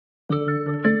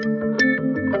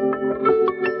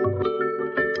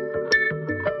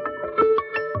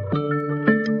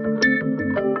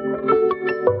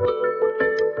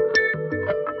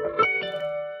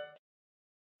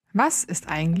Was ist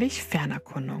eigentlich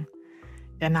Fernerkundung?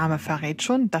 Der Name verrät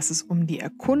schon, dass es um die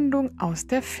Erkundung aus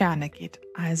der Ferne geht,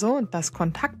 also das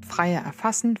kontaktfreie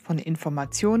Erfassen von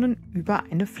Informationen über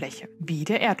eine Fläche, wie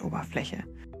der Erdoberfläche.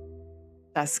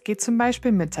 Das geht zum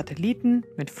Beispiel mit Satelliten,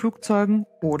 mit Flugzeugen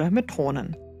oder mit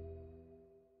Drohnen.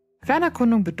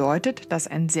 Fernerkundung bedeutet, dass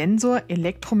ein Sensor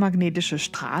elektromagnetische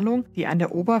Strahlung, die an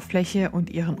der Oberfläche und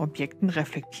ihren Objekten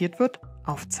reflektiert wird,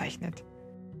 aufzeichnet.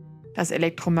 Das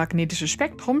elektromagnetische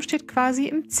Spektrum steht quasi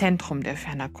im Zentrum der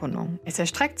Fernerkundung. Es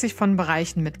erstreckt sich von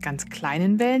Bereichen mit ganz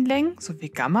kleinen Wellenlängen sowie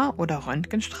Gamma- oder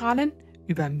Röntgenstrahlen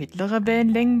über mittlere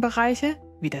Wellenlängenbereiche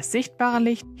wie das sichtbare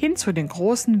Licht hin zu den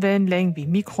großen Wellenlängen wie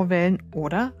Mikrowellen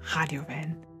oder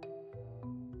Radiowellen.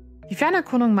 Die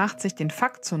Fernerkundung macht sich den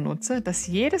Fakt zunutze, dass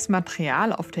jedes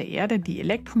Material auf der Erde die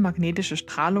elektromagnetische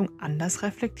Strahlung anders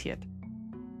reflektiert.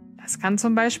 Das kann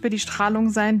zum Beispiel die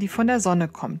Strahlung sein, die von der Sonne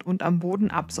kommt und am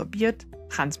Boden absorbiert,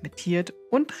 transmittiert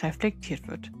und reflektiert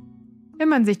wird. Wenn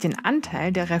man sich den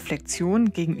Anteil der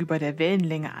Reflexion gegenüber der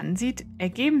Wellenlänge ansieht,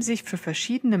 ergeben sich für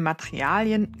verschiedene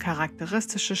Materialien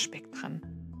charakteristische Spektren.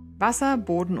 Wasser,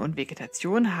 Boden und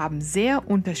Vegetation haben sehr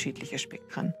unterschiedliche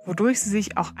Spektren, wodurch sie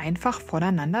sich auch einfach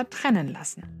voneinander trennen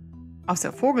lassen. Aus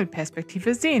der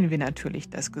Vogelperspektive sehen wir natürlich,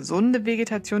 dass gesunde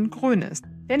Vegetation grün ist,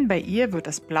 denn bei ihr wird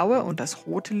das blaue und das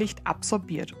rote Licht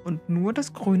absorbiert und nur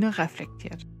das Grüne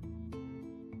reflektiert.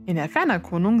 In der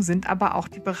Fernerkundung sind aber auch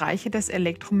die Bereiche des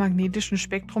elektromagnetischen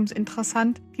Spektrums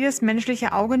interessant, die das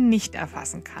menschliche Auge nicht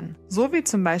erfassen kann, so wie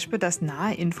zum Beispiel das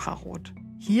nahe Infrarot.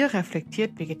 Hier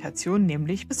reflektiert Vegetation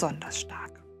nämlich besonders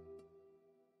stark.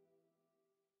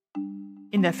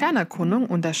 In der Fernerkundung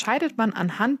unterscheidet man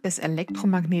anhand des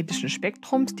elektromagnetischen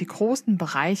Spektrums die großen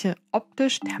Bereiche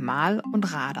optisch, thermal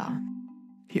und Radar.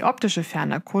 Die optische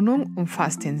Fernerkundung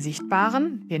umfasst den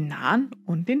sichtbaren, den nahen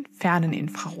und den fernen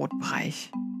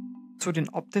Infrarotbereich. Zu den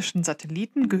optischen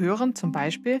Satelliten gehören zum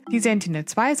Beispiel die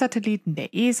Sentinel-2-Satelliten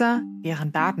der ESA,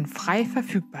 deren Daten frei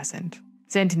verfügbar sind.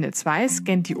 Sentinel-2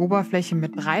 scannt die Oberfläche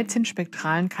mit 13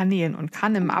 spektralen Kanälen und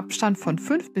kann im Abstand von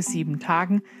 5 bis 7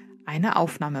 Tagen eine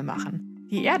Aufnahme machen.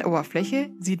 Die Erdoberfläche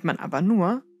sieht man aber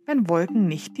nur, wenn Wolken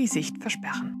nicht die Sicht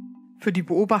versperren. Für die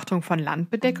Beobachtung von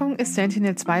Landbedeckung ist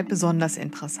Sentinel-2 besonders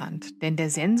interessant, denn der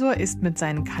Sensor ist mit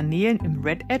seinen Kanälen im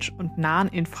Red Edge und nahen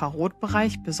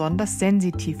Infrarotbereich besonders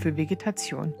sensitiv für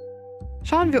Vegetation.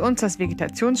 Schauen wir uns das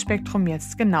Vegetationsspektrum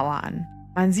jetzt genauer an.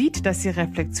 Man sieht, dass die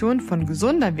Reflexion von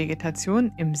gesunder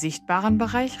Vegetation im sichtbaren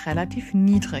Bereich relativ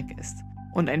niedrig ist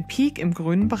und ein Peak im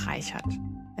grünen Bereich hat.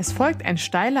 Es folgt ein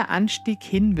steiler Anstieg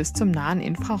hin bis zum nahen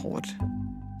Infrarot.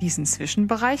 Diesen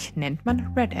Zwischenbereich nennt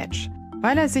man Red Edge,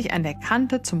 weil er sich an der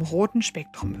Kante zum roten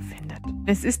Spektrum befindet.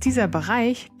 Es ist dieser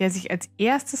Bereich, der sich als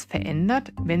erstes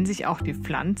verändert, wenn sich auch die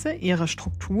Pflanze, ihre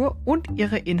Struktur und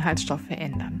ihre Inhaltsstoffe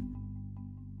ändern.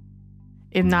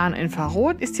 Im nahen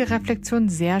Infrarot ist die Reflexion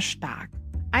sehr stark.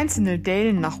 Einzelne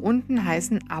Dellen nach unten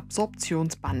heißen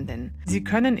Absorptionsbanden. Sie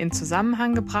können in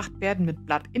Zusammenhang gebracht werden mit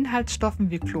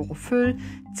Blattinhaltsstoffen wie Chlorophyll,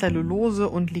 Zellulose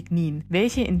und Lignin,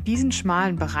 welche in diesen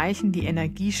schmalen Bereichen die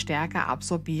Energie stärker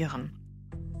absorbieren.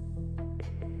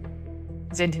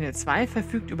 Sentinel-2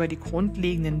 verfügt über die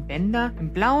grundlegenden Bänder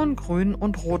im blauen, grünen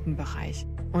und roten Bereich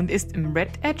und ist im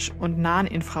Red Edge und nahen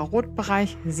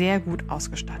Infrarotbereich sehr gut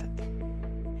ausgestattet.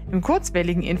 Im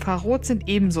kurzwelligen Infrarot sind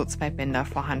ebenso 2 Bänder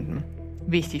vorhanden.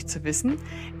 Wichtig zu wissen,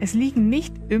 es liegen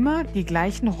nicht immer die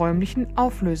gleichen räumlichen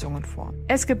Auflösungen vor.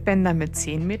 Es gibt Bänder mit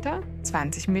 10 Meter,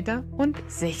 20 Meter und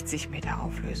 60 Meter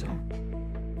Auflösung.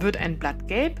 Wird ein Blatt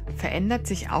gelb, verändert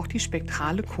sich auch die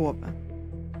spektrale Kurve.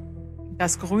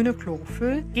 Das grüne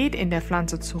Chlorophyll geht in der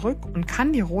Pflanze zurück und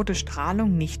kann die rote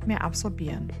Strahlung nicht mehr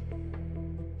absorbieren.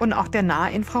 Und auch der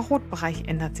nahe Infrarotbereich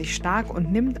ändert sich stark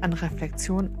und nimmt an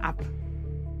Reflexion ab.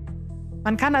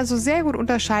 Man kann also sehr gut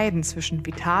unterscheiden zwischen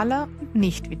vitaler und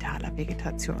nicht vitaler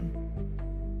Vegetation.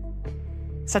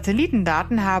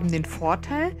 Satellitendaten haben den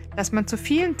Vorteil, dass man zu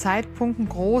vielen Zeitpunkten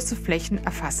große Flächen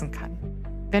erfassen kann.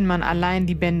 Wenn man allein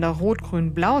die Bänder Rot,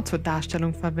 Grün, Blau zur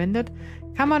Darstellung verwendet,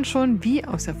 kann man schon wie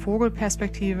aus der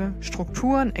Vogelperspektive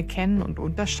Strukturen erkennen und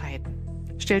unterscheiden.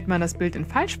 Stellt man das Bild in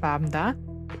Falschfarben dar,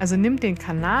 also nimmt den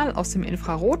Kanal aus dem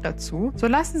Infrarot dazu, so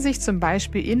lassen sich zum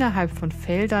Beispiel innerhalb von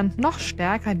Feldern noch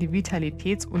stärker die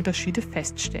Vitalitätsunterschiede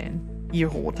feststellen. Je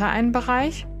roter ein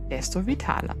Bereich, desto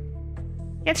vitaler.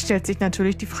 Jetzt stellt sich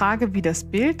natürlich die Frage, wie das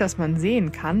Bild, das man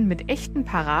sehen kann, mit echten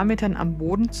Parametern am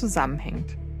Boden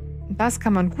zusammenhängt. Das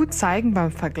kann man gut zeigen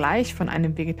beim Vergleich von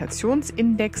einem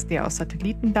Vegetationsindex, der aus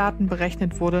Satellitendaten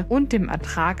berechnet wurde, und dem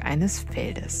Ertrag eines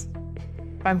Feldes.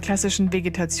 Beim klassischen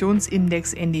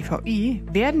Vegetationsindex NDVI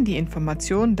werden die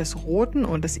Informationen des roten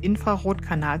und des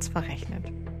Infrarotkanals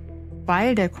verrechnet.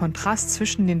 Weil der Kontrast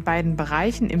zwischen den beiden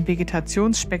Bereichen im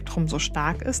Vegetationsspektrum so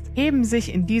stark ist, heben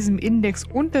sich in diesem Index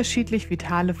unterschiedlich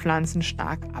vitale Pflanzen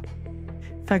stark ab.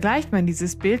 Vergleicht man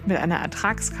dieses Bild mit einer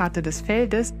Ertragskarte des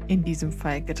Feldes, in diesem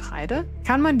Fall Getreide,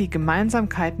 kann man die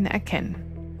Gemeinsamkeiten erkennen.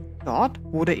 Dort,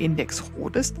 wo der Index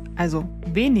rot ist, also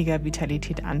weniger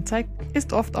Vitalität anzeigt,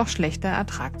 ist oft auch schlechter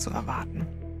Ertrag zu erwarten.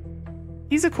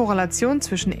 Diese Korrelation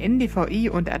zwischen NDVI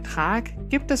und Ertrag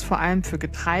gibt es vor allem für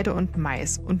Getreide und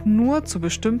Mais und nur zu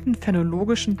bestimmten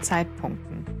phänologischen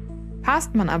Zeitpunkten.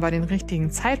 Passt man aber den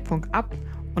richtigen Zeitpunkt ab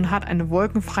und hat eine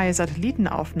wolkenfreie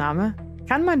Satellitenaufnahme,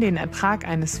 kann man den Ertrag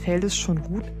eines Feldes schon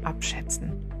gut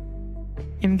abschätzen.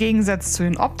 Im Gegensatz zu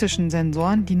den optischen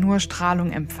Sensoren, die nur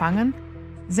Strahlung empfangen,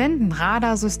 senden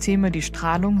Radarsysteme die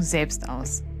Strahlung selbst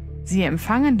aus. Sie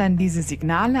empfangen dann diese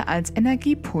Signale als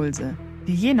Energiepulse,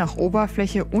 die je nach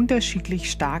Oberfläche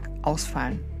unterschiedlich stark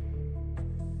ausfallen.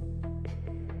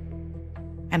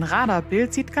 Ein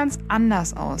Radarbild sieht ganz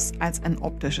anders aus als ein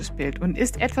optisches Bild und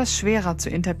ist etwas schwerer zu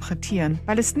interpretieren,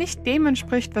 weil es nicht dem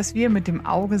entspricht, was wir mit dem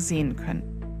Auge sehen können.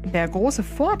 Der große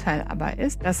Vorteil aber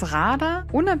ist, dass Radar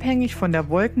unabhängig von der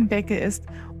Wolkendecke ist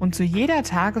und zu jeder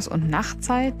Tages- und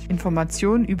Nachtzeit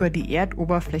Informationen über die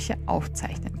Erdoberfläche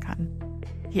aufzeichnen kann.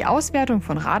 Die Auswertung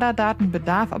von Radardaten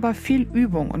bedarf aber viel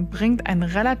Übung und bringt einen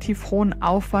relativ hohen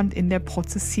Aufwand in der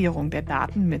Prozessierung der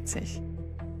Daten mit sich.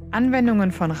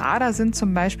 Anwendungen von Radar sind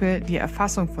zum Beispiel die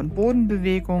Erfassung von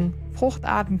Bodenbewegung,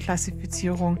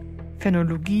 Fruchtartenklassifizierung,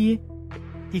 Phänologie,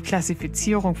 die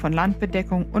Klassifizierung von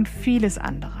Landbedeckung und vieles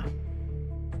andere.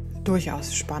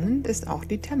 Durchaus spannend ist auch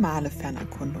die thermale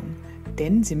Fernerkundung,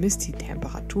 denn sie misst die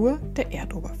Temperatur der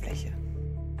Erdoberfläche.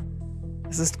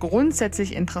 Es ist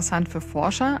grundsätzlich interessant für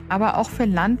Forscher, aber auch für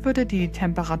Landwirte, die die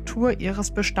Temperatur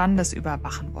ihres Bestandes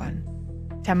überwachen wollen.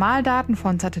 Thermaldaten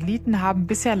von Satelliten haben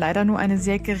bisher leider nur eine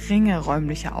sehr geringe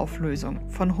räumliche Auflösung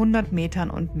von 100 Metern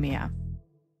und mehr.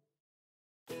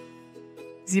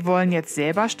 Sie wollen jetzt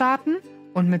selber starten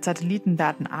und mit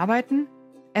Satellitendaten arbeiten?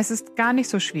 Es ist gar nicht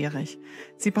so schwierig.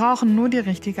 Sie brauchen nur die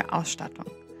richtige Ausstattung.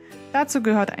 Dazu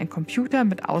gehört ein Computer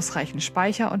mit ausreichend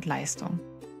Speicher und Leistung.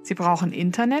 Sie brauchen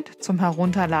Internet zum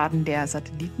Herunterladen der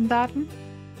Satellitendaten,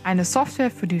 eine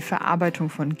Software für die Verarbeitung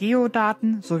von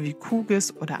Geodaten sowie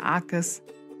QGIS oder ArcGIS,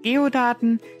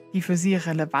 Geodaten, die für Sie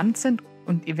relevant sind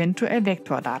und eventuell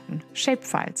Vektordaten,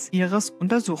 Shapefiles Ihres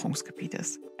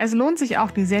Untersuchungsgebietes. Es lohnt sich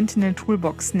auch, die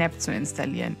Sentinel-Toolbox Snap zu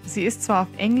installieren. Sie ist zwar auf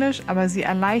Englisch, aber sie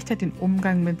erleichtert den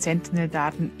Umgang mit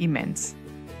Sentinel-Daten immens.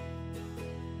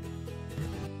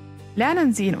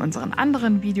 Lernen Sie in unseren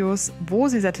anderen Videos, wo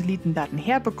Sie Satellitendaten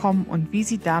herbekommen und wie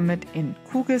Sie damit in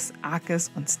QGIS,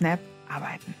 ArcGIS und Snap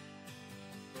arbeiten.